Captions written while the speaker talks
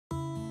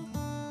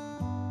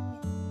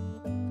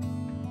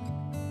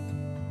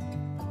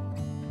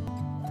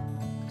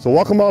So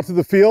welcome out to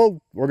the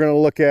field. We're going to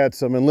look at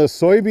some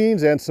Enlist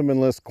soybeans and some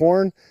Enlist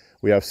corn.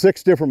 We have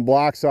 6 different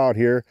blocks out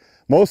here.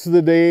 Most of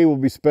the day will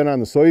be spent on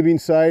the soybean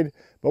side,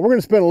 but we're going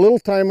to spend a little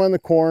time on the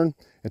corn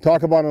and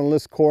talk about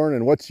Enlist corn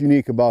and what's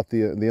unique about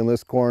the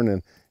Enlist corn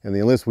and the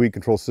Enlist weed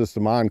control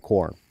system on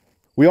corn.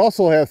 We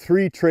also have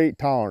 3 trait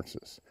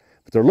tolerances,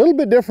 but they're a little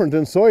bit different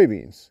than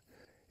soybeans.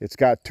 It's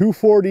got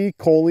 2,4-D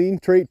choline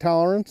trait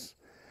tolerance.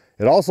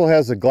 It also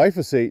has a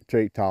glyphosate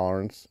trait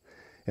tolerance,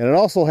 and it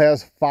also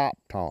has FOP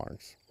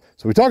tolerance.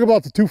 So we talk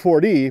about the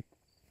 2,4-D.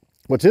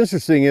 What's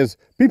interesting is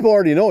people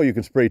already know you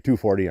can spray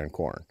 2,4-D on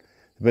corn.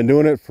 They've been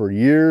doing it for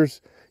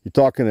years. You're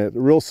talking at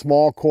real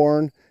small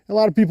corn. A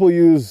lot of people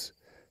use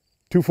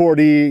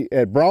 2,4-D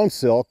at brown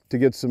silk to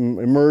get some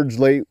emerge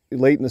late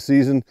in the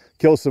season,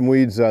 kill some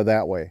weeds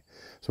that way.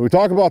 So we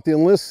talk about the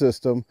Enlist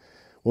system.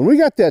 When we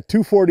got that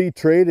 2,4-D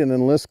trait in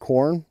Enlist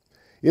corn,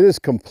 it is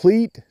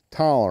complete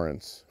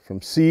tolerance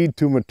from seed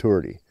to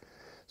maturity.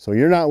 So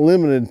you're not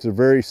limited to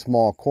very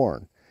small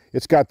corn.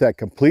 It's got that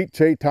complete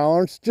trait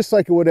tolerance, just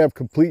like it would have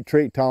complete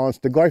trait tolerance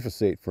to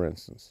glyphosate, for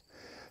instance.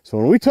 So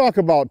when we talk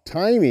about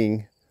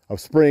timing of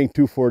spraying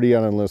 2,4-D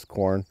on Enlist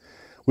corn,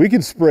 we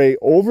can spray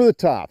over the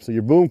top. So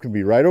your boom can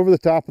be right over the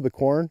top of the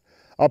corn,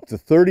 up to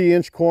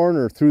 30-inch corn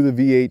or through the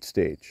V8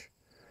 stage.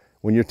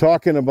 When you're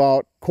talking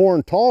about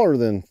corn taller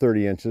than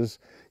 30 inches,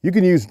 you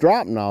can use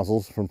drop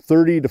nozzles from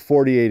 30 to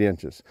 48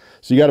 inches.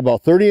 So you got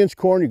about 30-inch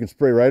corn, you can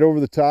spray right over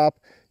the top.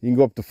 You can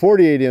go up to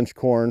 48-inch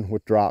corn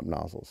with drop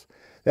nozzles.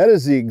 That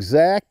is the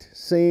exact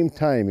same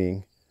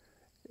timing.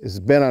 It's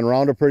been on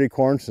Roundup Ready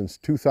corn since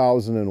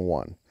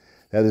 2001.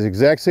 That is the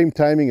exact same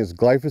timing as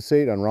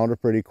glyphosate on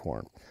Roundup Ready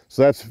corn.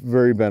 So that's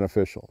very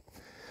beneficial.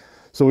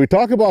 So we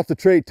talk about the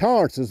trait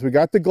tolerances. We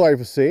got the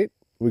glyphosate,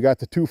 we got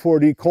the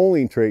 2,4-D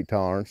choline trait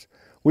tolerance.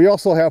 We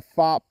also have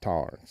FOP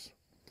tolerance.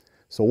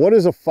 So what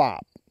is a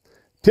FOP?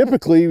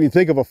 Typically, when you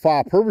think of a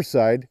FOP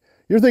herbicide,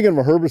 you're thinking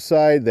of a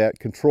herbicide that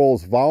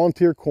controls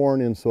volunteer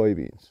corn in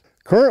soybeans.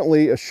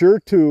 Currently, Assure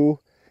 2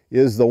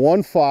 is the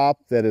one FOP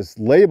that is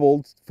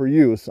labeled for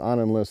use on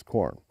Enlist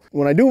corn.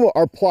 When I do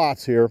our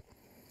plots here,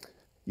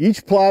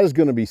 each plot is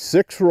going to be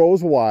 6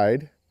 rows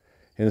wide,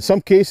 and in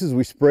some cases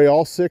we spray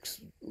all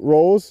 6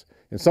 rows.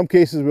 In some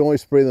cases we only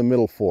spray the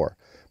middle 4.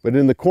 But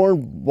in the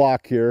corn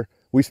block here,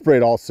 we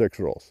sprayed all 6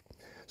 rows.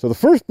 So the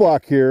first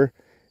block here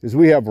is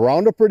we have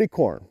Roundup Ready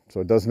corn.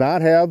 So it does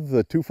not have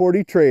the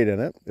 2,4-D trait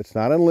in it. It's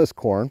not Enlist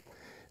corn.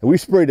 And we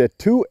sprayed a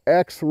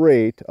 2x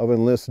rate of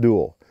Enlist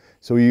Dual.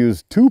 So we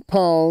used 2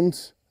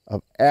 pounds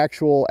of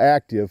actual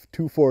active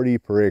 2,4-D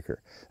per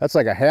acre. That's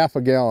like a half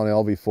a gallon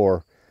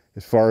LV4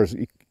 as far as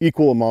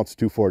equal amounts of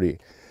 2,4-D.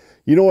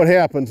 You know what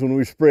happens when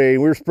we spray?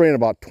 We're spraying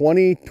about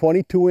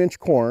 22-inch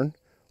corn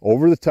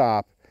over the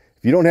top.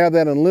 If you don't have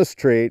that Enlist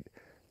trait,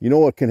 you know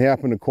what can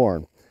happen to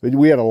corn. But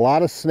we had a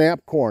lot of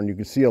snap corn. You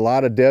can see a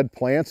lot of dead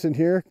plants in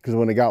here because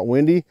when it got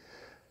windy,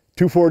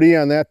 2,4-D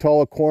on that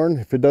tall of corn,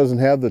 if it doesn't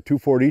have the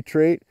 2,4-D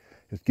trait,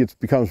 it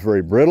becomes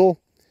very brittle.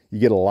 You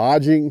get a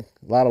lot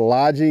of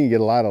lodging, you get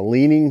a lot of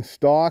leaning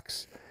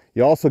stalks.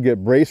 You also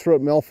get brace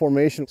root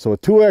malformation. So a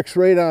 2x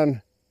rate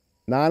on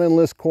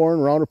non-Enlist corn,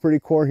 Roundup Ready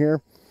corn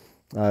here,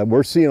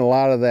 we're seeing a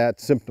lot of that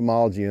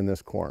symptomology in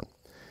this corn.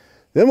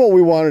 Then what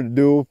we wanted to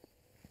do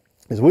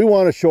is we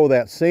want to show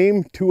that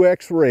same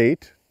 2x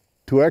rate,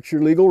 2x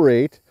your legal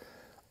rate,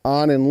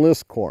 on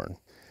Enlist corn.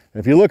 And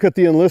if you look at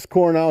the Enlist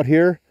corn out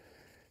here,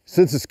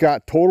 since it's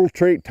got total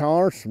trait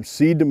tolerance from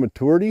seed to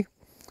maturity,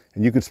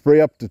 and you can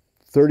spray up to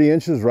 30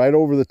 inches right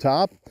over the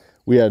top.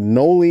 We had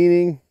no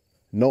leaning.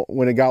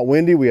 When it got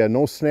windy, we had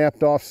no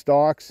snapped off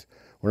stalks.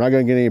 We're not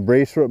going to get any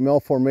brace root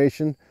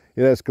malformation.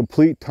 It has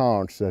complete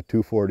tolerance to that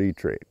 2,4-D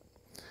trait.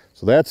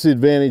 So that's the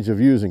advantage of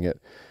using it.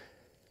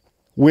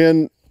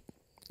 When,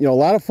 a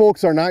lot of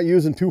folks are not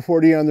using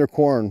 2,4-D on their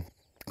corn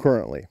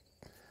currently.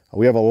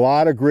 We have a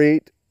lot of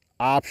great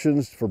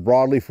options for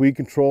broadleaf weed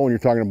control when you're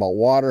talking about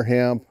water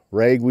hemp,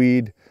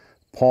 ragweed,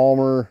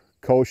 palmer,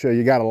 kochia.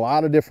 You got a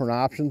lot of different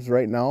options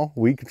right now,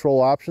 weed control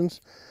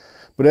options.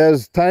 But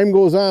as time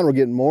goes on, we're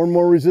getting more and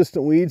more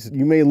resistant weeds.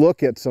 You may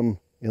look at some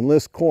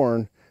Enlist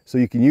corn so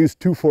you can use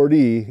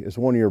 2,4-D as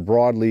one of your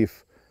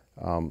broadleaf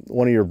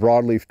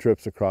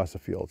trips across the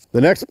fields.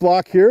 The next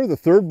block here, the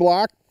third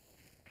block,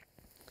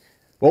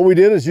 what we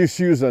did is just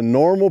use a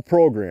normal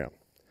program.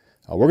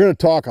 We're going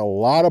to talk a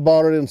lot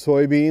about it in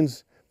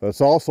soybeans, but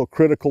it's also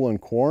critical in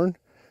corn.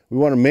 We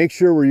want to make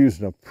sure we're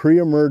using a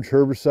pre-emerge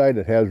herbicide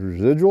that has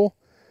residual.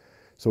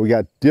 So we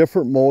got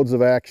different modes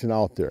of action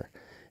out there.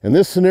 In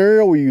this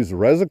scenario, we use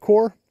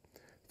Resicor,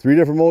 3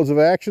 different modes of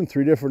action,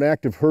 3 different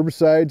active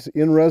herbicides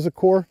in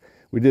Resicor.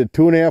 We did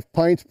 2.5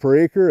 pints per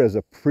acre as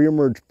a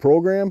pre-emerge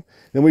program.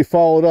 Then we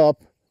followed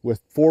up with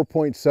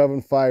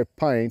 4.75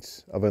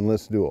 pints of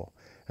Enlist Dual.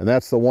 And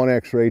that's the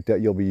 1x rate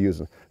that you'll be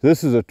using.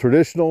 This is a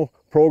traditional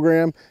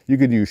program. You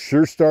could use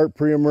Sure Start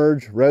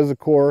pre-emerge,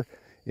 Resicor,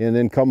 and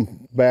then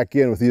come back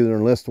in with either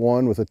Enlist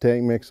 1 with a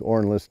tank mix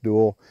or Enlist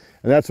Dual.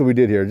 And that's what we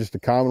did here, just a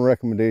common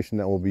recommendation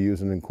that we'll be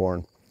using in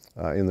corn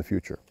in the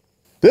future.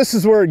 This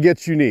is where it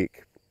gets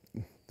unique.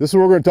 This is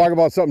where we're going to talk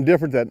about something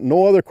different that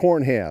no other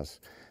corn has.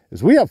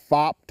 is we have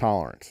FOP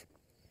tolerance.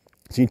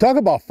 So you talk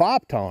about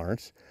FOP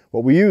tolerance,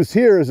 what we use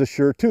here is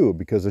Assure 2,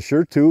 because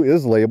Assure 2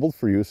 is labeled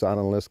for use on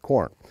Enlist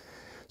corn.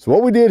 So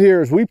what we did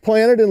here is we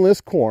planted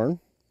Enlist corn,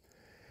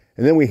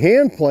 and then we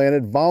hand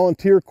planted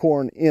volunteer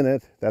corn in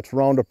it. That's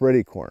Roundup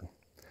Ready corn.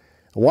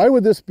 Why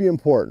would this be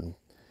important?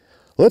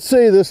 Let's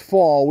say this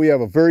fall we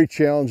have a very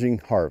challenging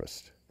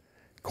harvest.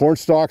 Corn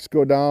stalks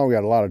go down, we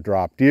got a lot of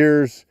dropped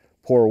ears,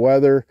 poor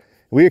weather.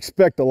 We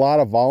expect a lot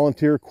of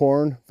volunteer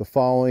corn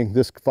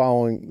this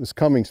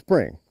coming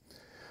spring.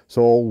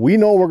 So we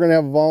know we're going to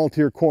have a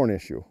volunteer corn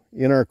issue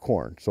in our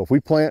corn. So if we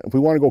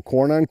want to go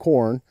corn on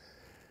corn,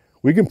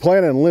 we can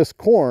plant Enlist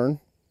corn,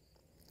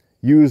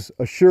 use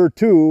Assure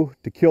 2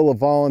 to kill the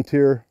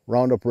volunteer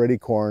Roundup Ready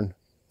corn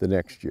the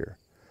next year.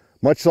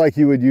 Much like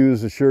you would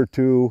use Assure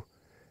 2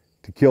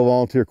 to kill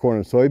volunteer corn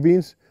and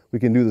soybeans, we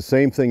can do the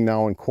same thing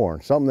now in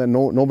corn, something that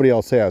nobody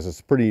else has.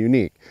 It's pretty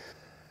unique.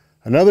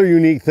 Another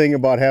unique thing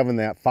about having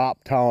that FOP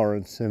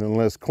tolerance in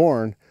Enlist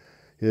corn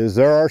is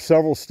there are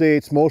several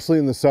states, mostly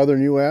in the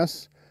southern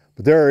US,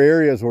 but there are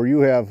areas where you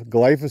have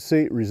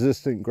glyphosate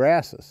resistant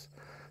grasses.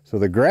 So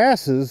the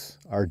grasses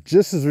are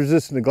just as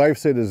resistant to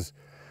glyphosate as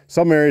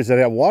some areas that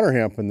have water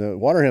hemp, and the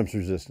water hemp's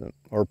resistant,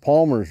 or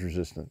palmer's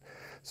resistant.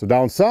 So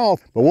down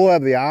south, but we'll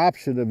have the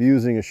option of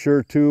using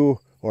Assure 2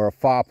 or a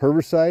FOP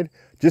herbicide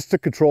just to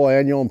control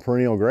annual and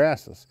perennial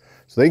grasses.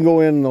 So they can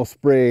go in and they'll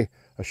spray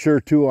Assure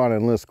 2 on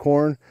Enlist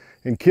corn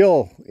and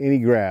kill any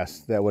grass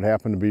that would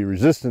happen to be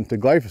resistant to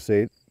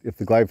glyphosate if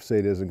the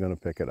glyphosate isn't going to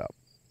pick it up.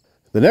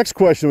 The next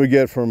question we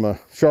get from a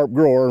sharp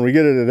grower, and we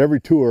get it at every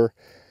tour,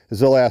 is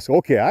they'll ask,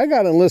 okay, I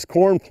got Enlist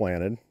corn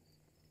planted.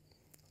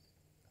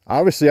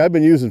 Obviously, I've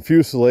been using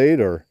Fusilade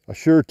or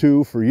Assure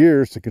 2 for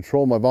years to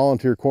control my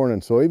volunteer corn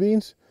and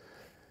soybeans.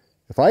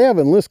 If I have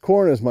Enlist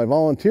corn as my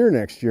volunteer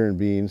next year in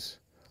beans,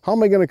 how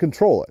am I going to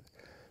control it?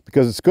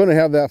 Because it's going to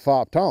have that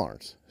FOP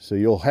tolerance. So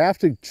you'll have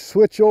to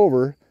switch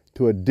over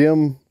to a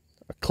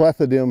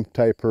clethodim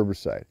type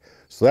herbicide.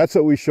 So that's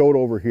what we showed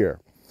over here.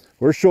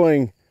 We're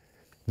showing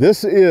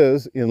this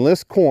is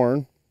Enlist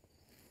corn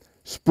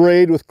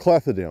sprayed with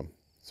clethodim.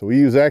 So we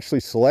use actually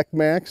Select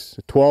Max,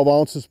 12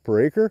 ounces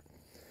per acre.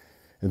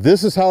 And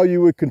this is how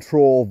you would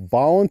control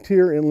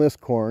volunteer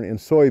Enlist corn and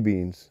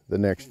soybeans the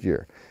next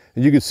year.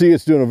 And you can see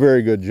it's doing a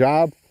very good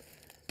job.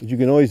 You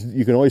can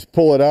always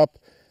pull it up.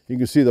 You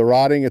can see the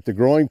rotting at the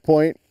growing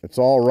point. It's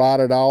all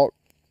rotted out.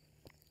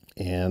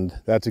 And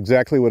that's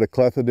exactly what a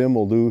clethodim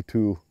will do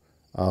to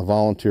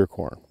volunteer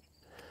corn.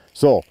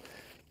 So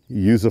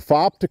you use a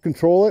FOP to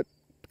control it,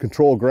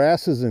 control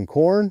grasses in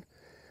corn.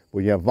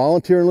 When you have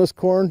volunteer Enlist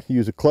corn, you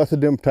use a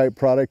clethodim type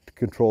product to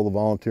control the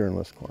volunteer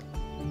Enlist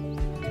corn.